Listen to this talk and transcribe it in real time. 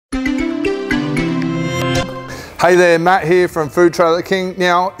Hey there, Matt here from Food Trailer King.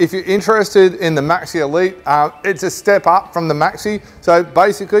 Now, if you're interested in the Maxi Elite, it's a step up from the Maxi. So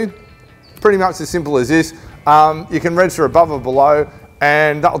basically, pretty much as simple as this. You can register above or below,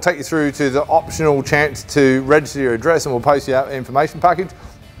 and that'll take you through to the optional chance to register your address, and we'll post you out an information package.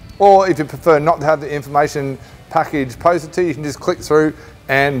 Or if you prefer not to have the information package posted to you, you can just click through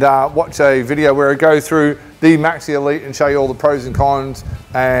and watch a video where I go through the Maxi Elite and show you all the pros and cons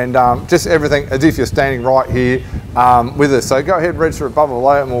and just everything as if you're standing right here with us. So go ahead, register above or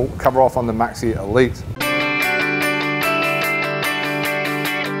below, and we'll cover off on the Maxi Elite.